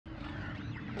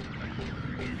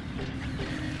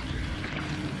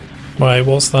Wait,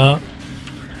 what's that?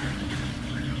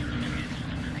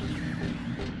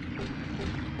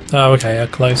 Oh, okay, a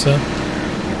closer.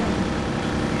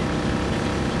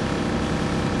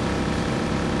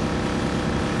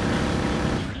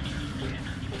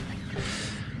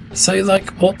 So,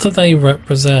 like, what do they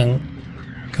represent?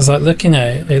 Because, like, looking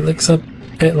at it, it looks a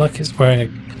bit like it's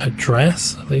wearing a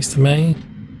dress, at least to me.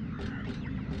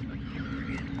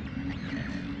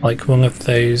 Like one of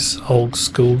those old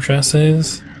school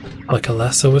dresses, like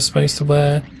Alessa was supposed to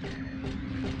wear.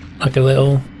 Like a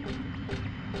little...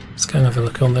 Let's go and have a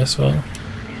look on this one.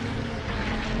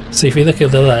 So if you look at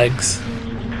the legs,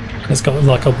 it's got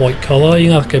like a white collar, you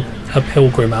know, like a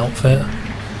pilgrim outfit.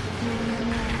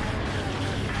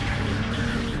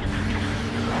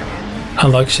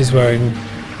 And like she's wearing,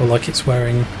 or like it's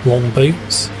wearing long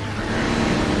boots.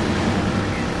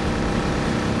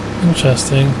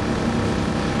 Interesting.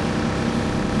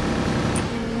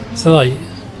 So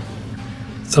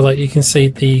like you can see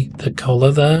the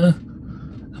collar there,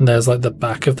 and there's like the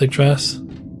back of the dress.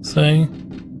 So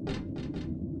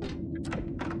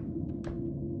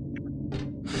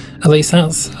at least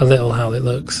that's a little how it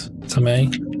looks to me.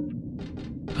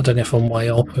 I don't know if I'm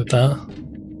way off with that.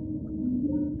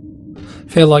 I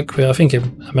feel like I think I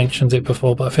mentioned it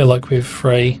before, but I feel like with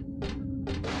Frey,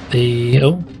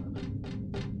 the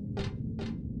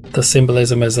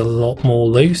symbolism is a lot more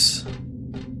loose.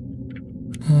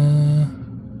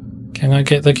 Can I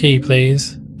get the key,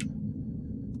 please?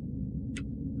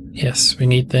 Yes, we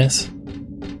need this.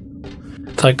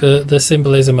 Like the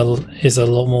symbolism is a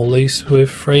lot more loose with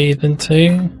 3 than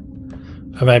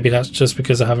 2. Or maybe that's just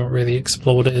because I haven't really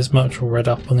explored it as much or read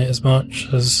up on it as much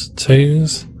as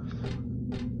 2's.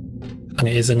 And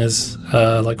it isn't as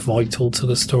like vital to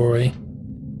the story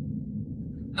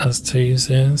as 2's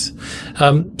is.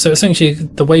 So essentially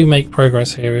the way we make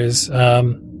progress here is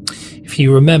if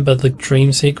you remember the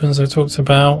dream sequence I talked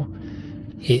about,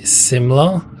 it's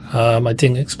similar. I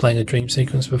didn't explain a dream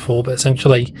sequence before, but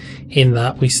essentially in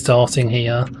that we're starting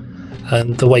here,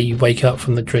 and the way you wake up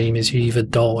from the dream is you either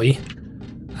die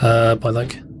by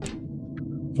like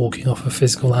walking off a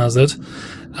physical hazard,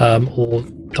 or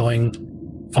dying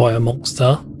via a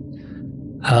monster,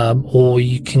 or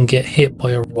you can get hit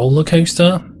by a roller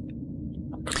coaster.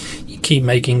 You keep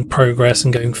making progress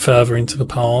and going further into the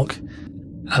park,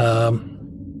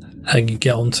 and you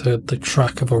get onto the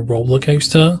track of a roller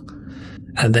coaster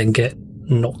and then get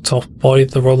knocked off by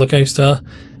the roller coaster,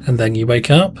 and then you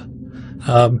wake up.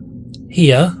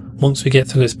 Here, once we get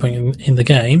to this point in the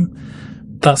game,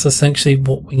 that's essentially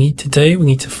what we need to do. We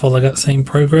need to follow that same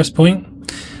progress point,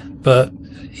 but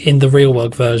in the real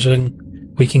world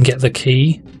version we can get the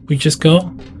key we just got,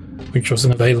 which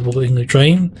wasn't available in the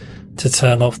dream, to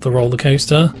turn off the roller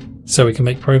coaster so we can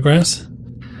make progress.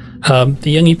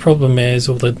 The only problem is,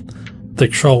 or the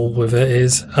troll with it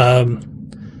is,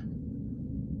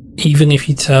 even if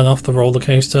you turn off the roller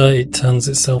coaster, it turns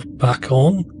itself back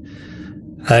on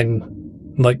and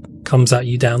like comes at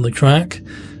you down the track,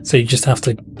 so you just have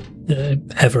to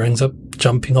ever ends up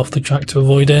jumping off the track to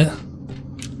avoid it.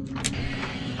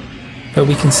 But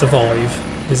we can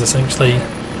survive is essentially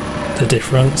the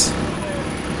difference,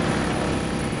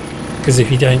 because if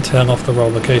you don't turn off the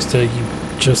roller coaster you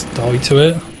just die to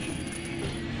it.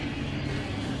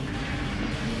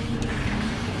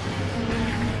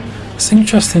 It's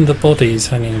interesting the bodies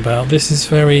hanging about. This is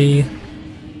very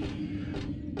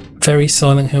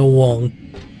Silent Hill 1.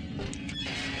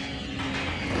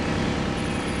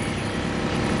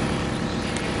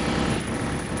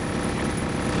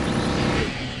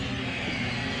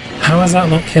 How is that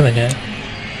not killing it?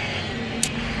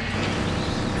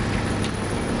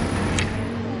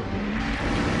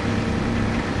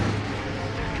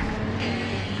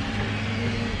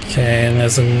 Okay, and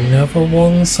there's another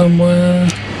one somewhere.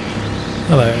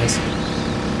 Oh, there it is.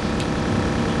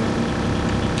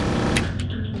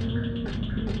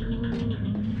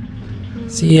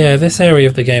 So yeah, this area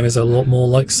of the game is a lot more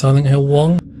like Silent Hill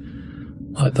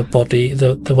 1. Like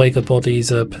the way the bodies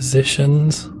are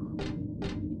positioned.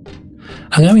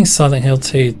 I know in Silent Hill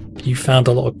 2 you found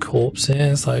a lot of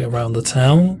corpses like around the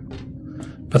town,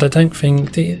 but I don't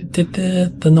think... Did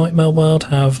the Nightmare World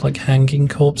have like hanging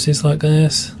corpses like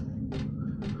this?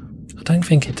 I don't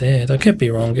think it did. I could be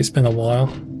wrong, it's been a while.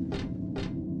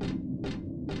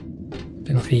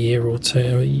 Been like a year or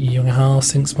two, a year and a half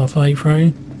since my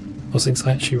playthrough, or since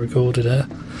I actually recorded it.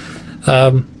 I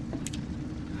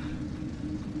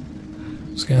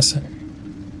was gonna say,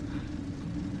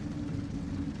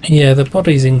 yeah, the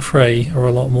bodies in 3 are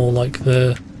a lot more like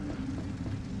the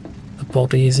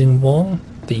bodies in 1,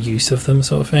 the use of them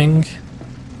sort of thing.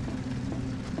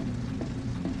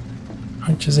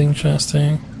 which is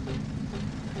interesting.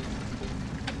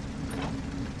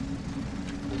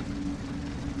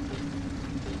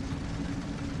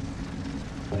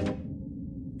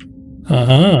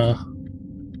 Uh-huh.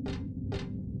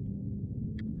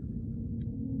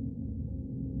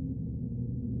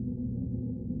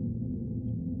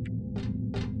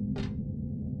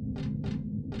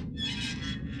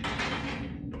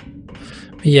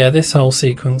 Yeah, this whole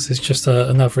sequence is just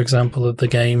another example of the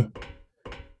game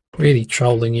really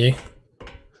trolling you.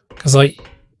 Because, like,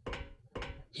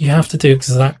 you have to do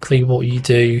exactly what you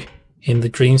do in the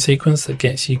dream sequence that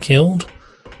gets you killed.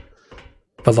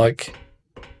 But, like,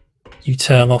 you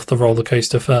turn off the roller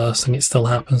coaster first and it still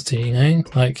happens to you, you know?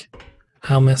 Like,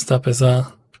 how messed up is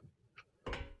that?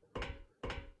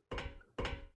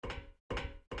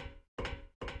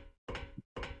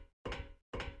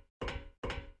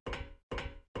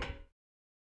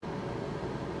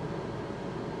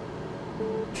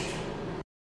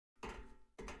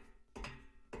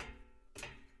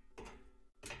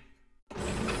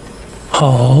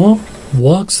 Oh,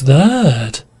 what's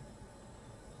that?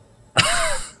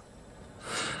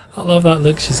 I love that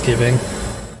look she's giving.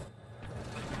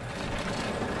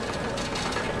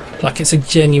 Like it's a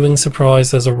genuine surprise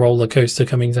there's a roller coaster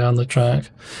coming down the track.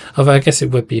 Although I guess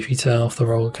it would be if you turn off the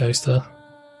roller coaster.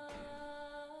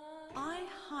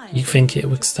 You think it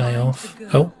would stay off.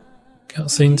 Oh,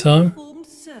 cutscene time. What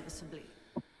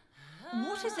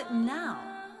is it now?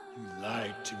 You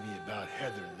lied to me about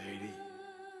Heather, lady.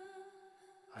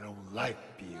 I don't like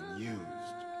being used.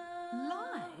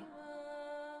 Lie?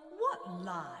 What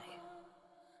lie?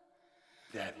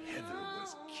 That Heather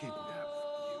was kidnapped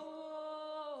from you.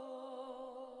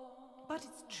 But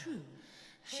it's true.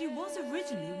 She was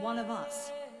originally one of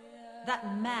us.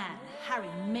 That man, Harry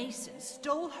Mason,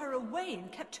 stole her away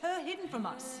and kept her hidden from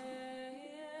us.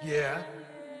 Yeah,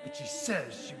 but she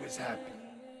says she was happy.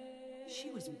 She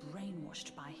was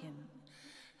brainwashed by him,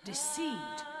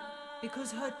 deceived,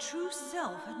 because her true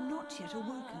self had not yet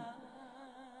awoken.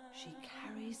 She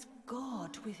carries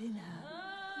God within her.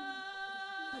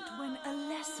 But when a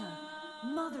lesser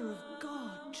Mother of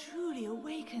God truly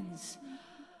awakens...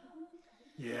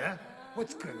 Yeah?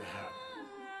 What's gonna happen?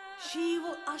 She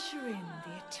will usher in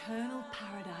the eternal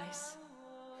paradise.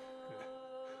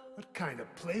 What kind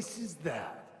of place is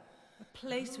that? A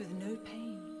place with no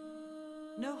pain,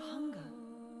 no hunger,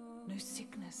 no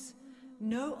sickness,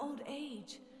 no old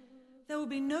age. There will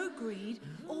be no greed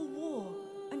or war,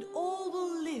 and all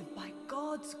will live by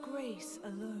God's grace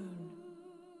alone.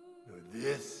 No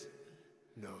this,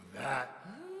 no that,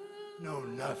 no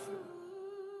nothing.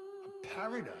 A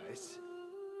paradise?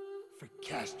 For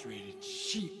castrated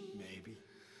sheep, maybe.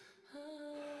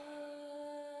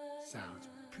 Sounds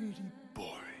pretty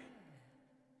boring.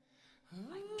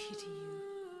 I pity you.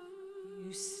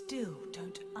 You still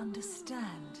don't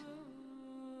understand.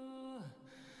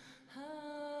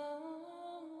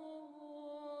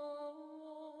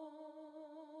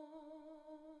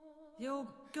 You're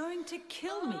going to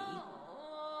kill me?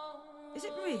 Is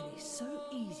it really so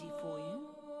easy for you?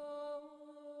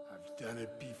 I've done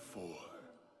it before.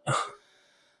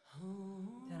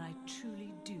 Then I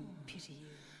truly do pity you.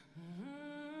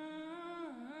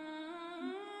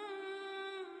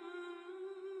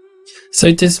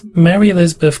 So does Mary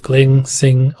Elizabeth Kling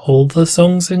sing all the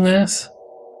songs in this?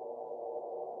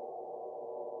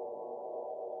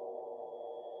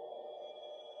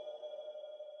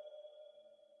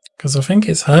 Because I think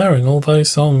it's her in all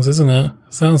those songs, isn't it?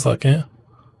 Sounds like it.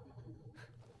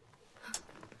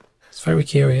 It's very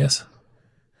curious.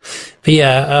 But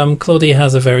yeah, Claudia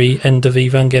has a very end of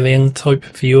Evangelion type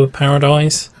view of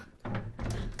Paradise.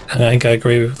 And I think I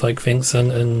agree with like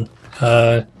Vincent and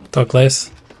Douglas.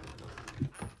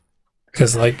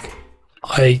 Because like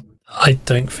I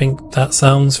don't think that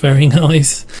sounds very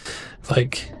nice.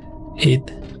 Like it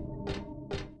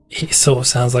sort of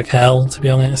sounds like hell, to be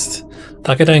honest.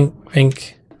 Like I don't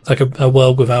think like a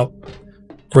world without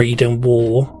greed and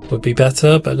war would be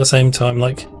better, but at the same time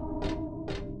like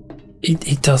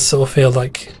it does sort of feel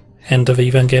like end of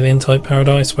Evangelion type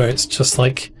Paradise, where it's just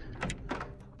like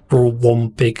we're all one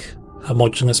big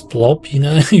homogenous blob, you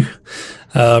know,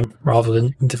 rather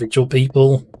than individual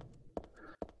people.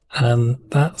 And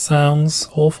that sounds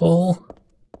awful.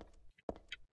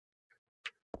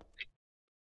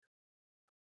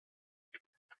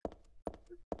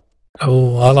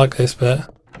 Oh, I like this bit.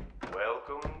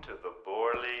 Welcome to the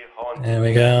Borley Haunted. There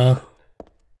we go.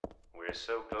 We're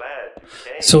so glad you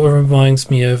came. Sort of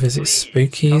reminds me of, is it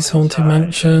Spooky's Haunted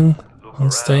Mansion on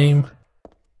Steam?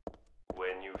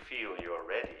 When you feel you're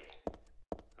ready,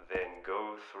 then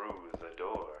go through the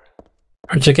door.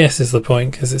 Which I guess is the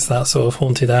point, because it's that sort of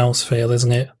haunted house feel,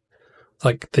 isn't it?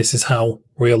 Like, this is how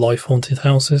real life haunted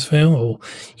houses feel, or,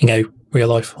 you know, real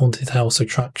life haunted house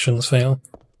attractions feel.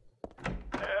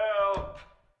 Help!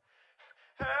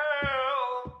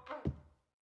 Help!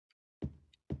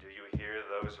 Do you hear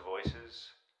those voices?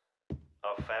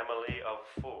 A family of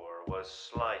 4 was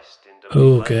sliced into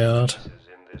Oh, bloody God. pieces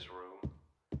in this room.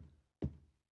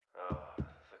 Oh,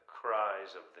 the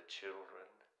cries of the children.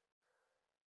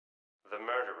 The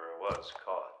murderer was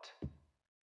caught.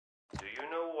 Do you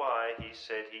know why he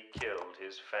said he killed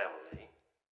his family?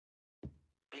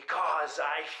 Because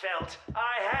I felt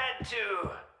I had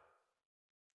to!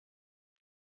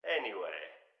 Anyway,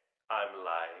 I'm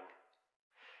lying.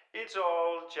 It's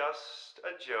all just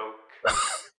a joke.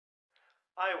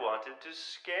 I wanted to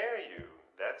scare you,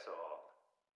 that's all.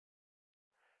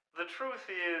 The truth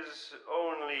is,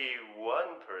 only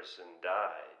one person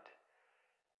died.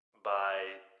 By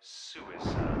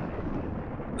suicide.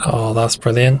 Oh, that's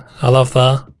brilliant. I love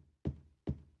that.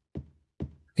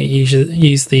 You should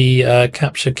use the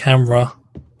capture camera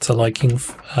to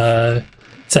to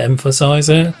emphasize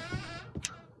it.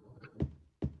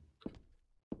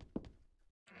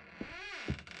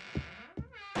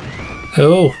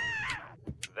 Oh,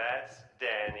 That's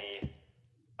Danny.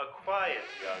 A quiet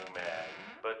young man,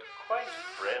 but quite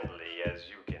friendly as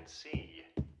you can see.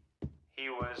 He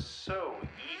was so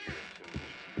eager to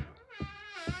meet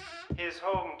you. His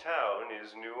hometown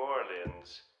is New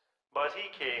Orleans, but he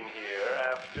came here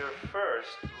after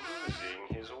first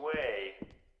losing his way.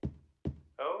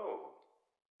 Oh,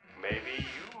 maybe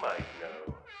you might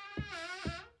know.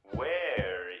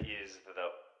 Where is the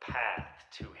path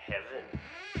to heaven?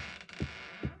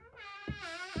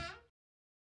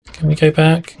 can we go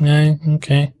back? No?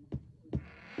 Okay.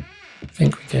 I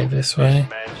think we go this way. This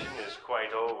mansion is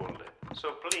quite old,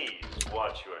 so please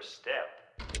watch your step.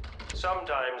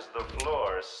 Sometimes the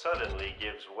floor suddenly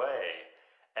gives way,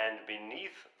 and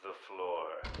beneath the floor,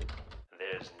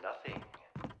 there's nothing.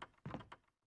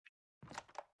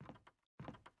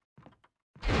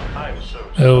 I'm so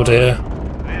sorry. Oh dear.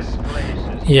 This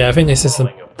place is Yeah, I think this is the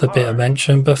falling bit I apart.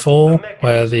 mentioned before,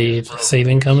 where the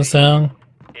ceiling comes down.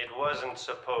 It wasn't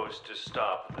supposed to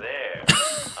stop there,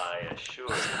 I assure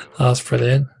you. That's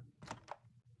brilliant.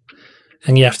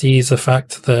 And you have to use the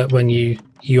fact that when you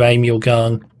aim your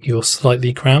gun, you're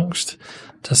slightly crouched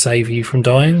to save you from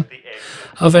dying. The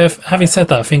exit. Although, having said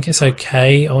that, I think it's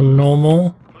okay on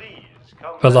normal, Please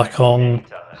come but back like on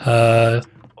anytime.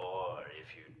 Or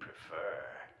if you'd prefer,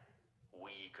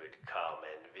 we could come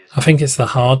and visit. I think it's the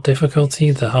hard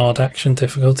difficulty, the hard action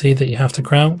difficulty that you have to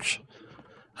crouch.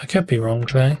 I could be wrong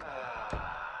though.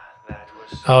 That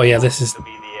was Oh yeah, this is supposed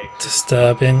to be the exit.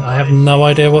 disturbing. I have no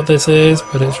idea what this is,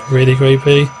 but it's really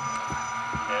creepy. Everyone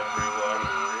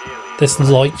really This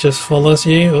light just follows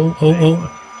you. Oh, oh, want oh. you to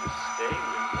stay with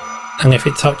them. And if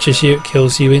it touches you, it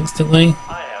kills you instantly.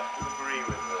 I have to agree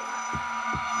with them.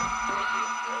 Don't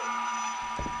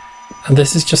be afraid. And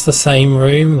this is just the same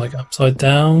room, like upside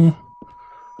down.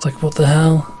 It's like, what the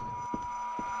hell?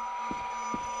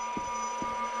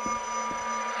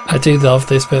 I do love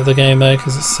this bit of the game though,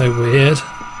 because it's so weird.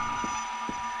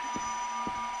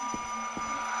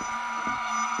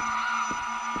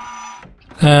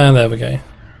 And there we go.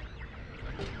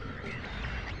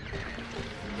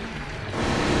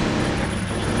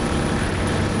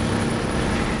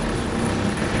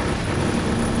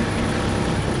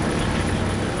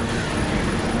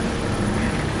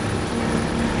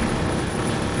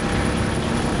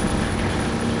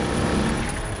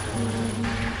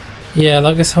 Yeah,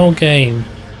 like this whole game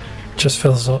just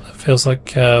feels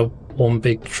like one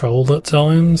big troll at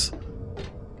times.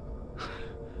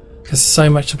 Because so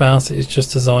much about it is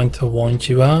just designed to wind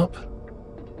you up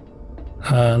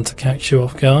and to catch you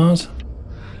off guard.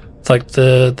 It's like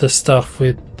the stuff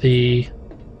with the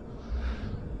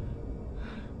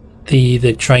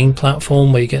train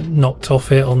platform where you get knocked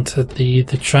off it onto the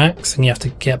tracks and you have to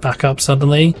get back up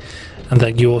suddenly, and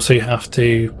then you also have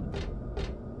to,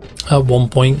 at one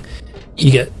point,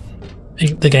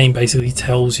 the game basically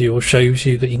tells you or shows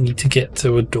you that you need to get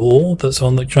to a door that's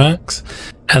on the tracks,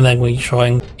 and then when you try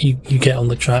and you get on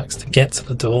the tracks to get to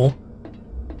the door,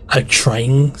 a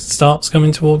train starts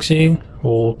coming towards you,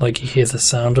 or like you hear the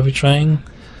sound of a train,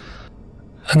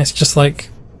 and it's just like,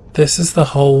 this is the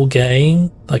whole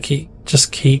game. Like, it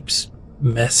just keeps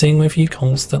messing with you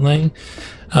constantly,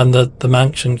 and the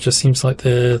mansion just seems like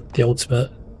the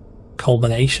ultimate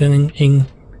culmination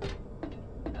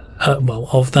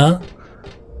of that.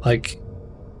 Like,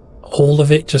 all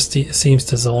of it just seems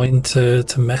designed to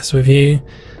mess with you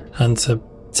and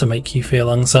to make you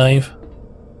feel unsafe.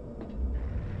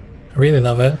 I really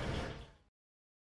love it.